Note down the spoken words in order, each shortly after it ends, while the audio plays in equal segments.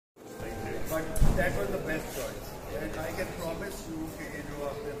but that was the best choice. And I can promise you कि ये जो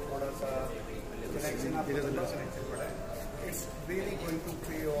आपने थोड़ा सा connection आपने connection पड़ा है, it's really going to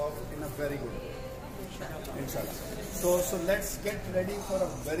pay off in a very good way. Inshallah. So let's get ready for a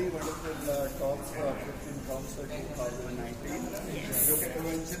very wonderful talk for 15 Council 2019, जो कि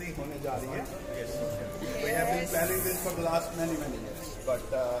eventually होने जा रही है. We have been planning this for the last many years, but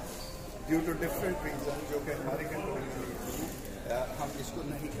due to different reasons, जो कि हमारे control में नहीं थी, हम इसको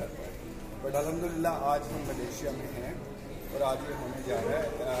नहीं कर पाए. बट अल्हम्दुलिल्लाह आज हम मलेशिया में हैं और आज ये होने जा रहा है.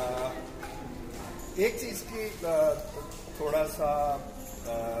 एक चीज़ की थोड़ा सा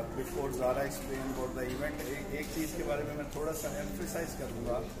before Zaara explain about the event, एक चीज़ के बारे में मैं थोड़ा सा एम्फसाइज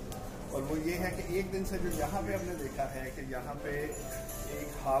करूँगा, और वो ये है कि एक दिन से जो यहाँ पे हमने देखा है कि यहाँ पे एक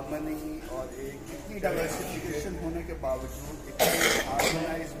हार्मनी और एक इतनी डाइवर्सिफिकेशन होने के बावजूद इतने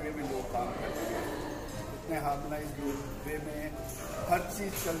हार्मोनाइज वे में लोग काम कर रहे हैं, इतने हार्मोनाइज वे में हर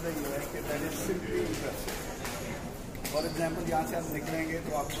चीज़ चल रही है कि that is simply interesting. For example यहाँ से आप निकलेंगे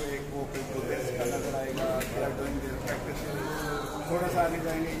तो आपको एक वो प्रोग्रेस का नजर आएगा, they are doing there practice. थोड़ा सा आगे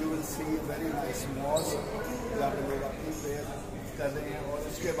जाएंगे you will see very nice mask जहाँ पे लोग अपनी प्रेयर कर रहे हैं, और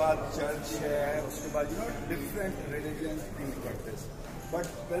उसके बाद चर्च है, उसके बाद different religion things practice. But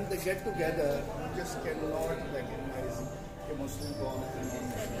when they get together you just can not recognise कि मुस्लिम कौन है.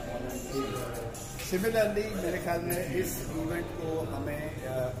 सिमिलरली मेरे ख्याल में इस इवेंट को हमें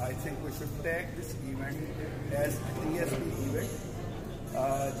I think we should take this event as TSP event.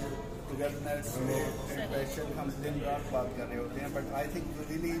 Togetherness and passion हम दिन रात बात कर रहे होते हैं, but I think we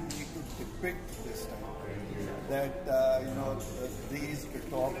really need to depict this time that these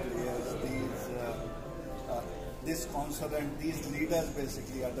top players, this council and these leaders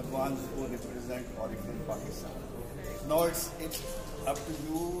basically are the ones who represent Oriflame Pakistan. Now it's up to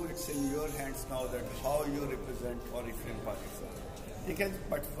you, it's in your hands now that how you represent Oriflame Pakistan. Okay,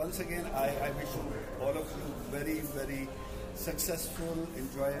 but once again I wish all of you very successful,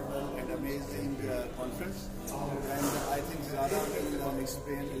 enjoyable and amazing conference, and I think Zara will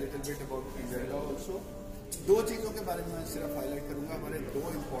explain a little bit about agenda also. दो चीज़ों के बारे में मैं सिर्फ highlight करूँगा. हमारे दो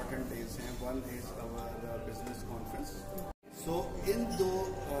इम्पॉर्टेंट डेज हैं. One is our business conference. सो इन दो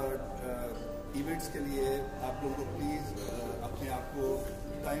इवेंट्स के लिए आप लोगों को प्लीज़ अपने आप को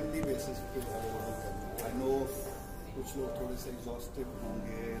टाइमली बेसिस पे अवेलेबल करना. आई नो कुछ लोग थोड़े से एग्जॉस्टिव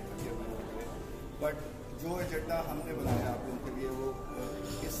होंगे, थके हुए होंगे, बट जो एजेंडा हमने बनाया आप लोगों के लिए वो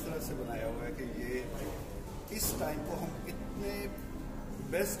इस तरह से बनाया हुआ है कि ये इस टाइम को हम इतने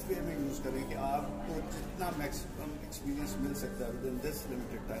बेस्ट वे में यूज़ करें कि आपको जितना मैक्सिमम एक्सपीरियंस मिल सकता है with in this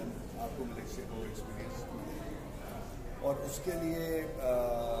limited time आपको मलेशिया को एक्सपीरियंस मिले. और उसके लिए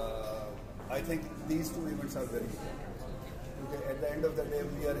I think these two events are very important, क्योंकि at the end of the day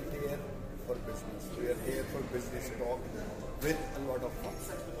we are here for business, we are here for business talk with a lot of fun.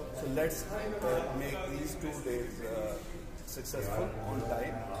 So let's make these 2 days successful on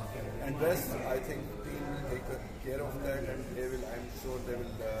time, and rest I think team will take care of that, and they will, I'm sure they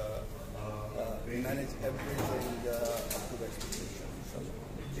will manage everything up to the expectation.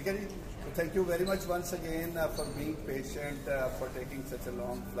 Okay, thank you very much once again for being patient, for taking such a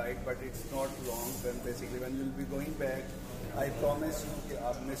long flight, but it's not long. When basically when you'll be going back, I promise you कि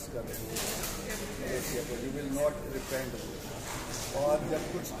आप miss कर रहे हो Malaysia को, you will not repent of it. और जब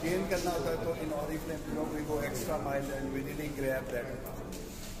कुछ gain करना होता है तो इन Oriflame we go extra mile and we really grab that.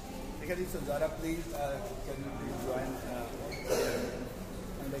 ठीक है जी. So Zara, please can you please join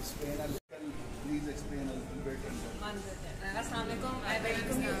and explain, and please explain a little bit. Assalamualaikum. I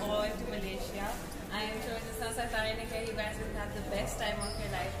welcome you all to Malaysia. I am sure just as Tahir ne said, you guys will have the best time of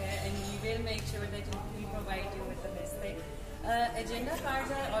your life here, and we will make sure that we provide you with the best thing. Agenda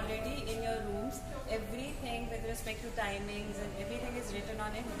cards are already in your rooms. Everything with respect to timings and everything is written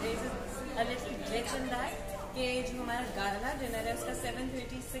on it. There is a little glitch in that कि जो हमारा gala dinner है उसका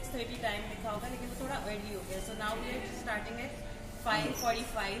 7:30-6:30 time लिखा होगा, लेकिन वो थोड़ा अर्ली हो गया. So now we are starting at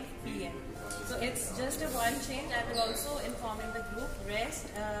 5:45 PM. So it's just a one change. I will also inform in the group. Rest.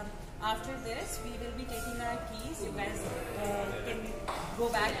 After this, we will be taking our keys. You guys can go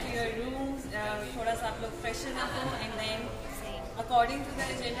back to your rooms. थोड़ा सा आप लोग freshen up हो, and then according to the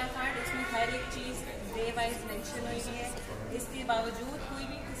agenda card, इसमें हर एक चीज़ day wise mention हुई है. इसके बावजूद कोई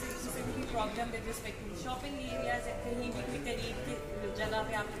भी किसी भी problem with respect to shopping areas या कहीं भी कोई करीब की जगह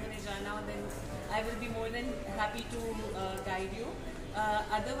पे आप लोगों ने जाना हो, then I will be more than happy to guide you.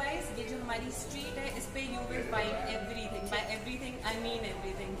 Otherwise ये जो हमारी स्ट्रीट है इस पे you will find everything. Bye everything I mean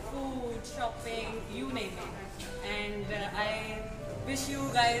everything. Food, shopping, you name it. And I wish you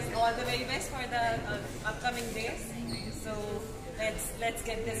guys all the very best for the upcoming days. So let's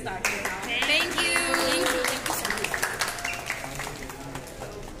get this started now. Thank you. Thank you so much.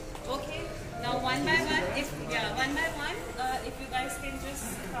 Okay. guys can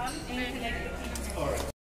just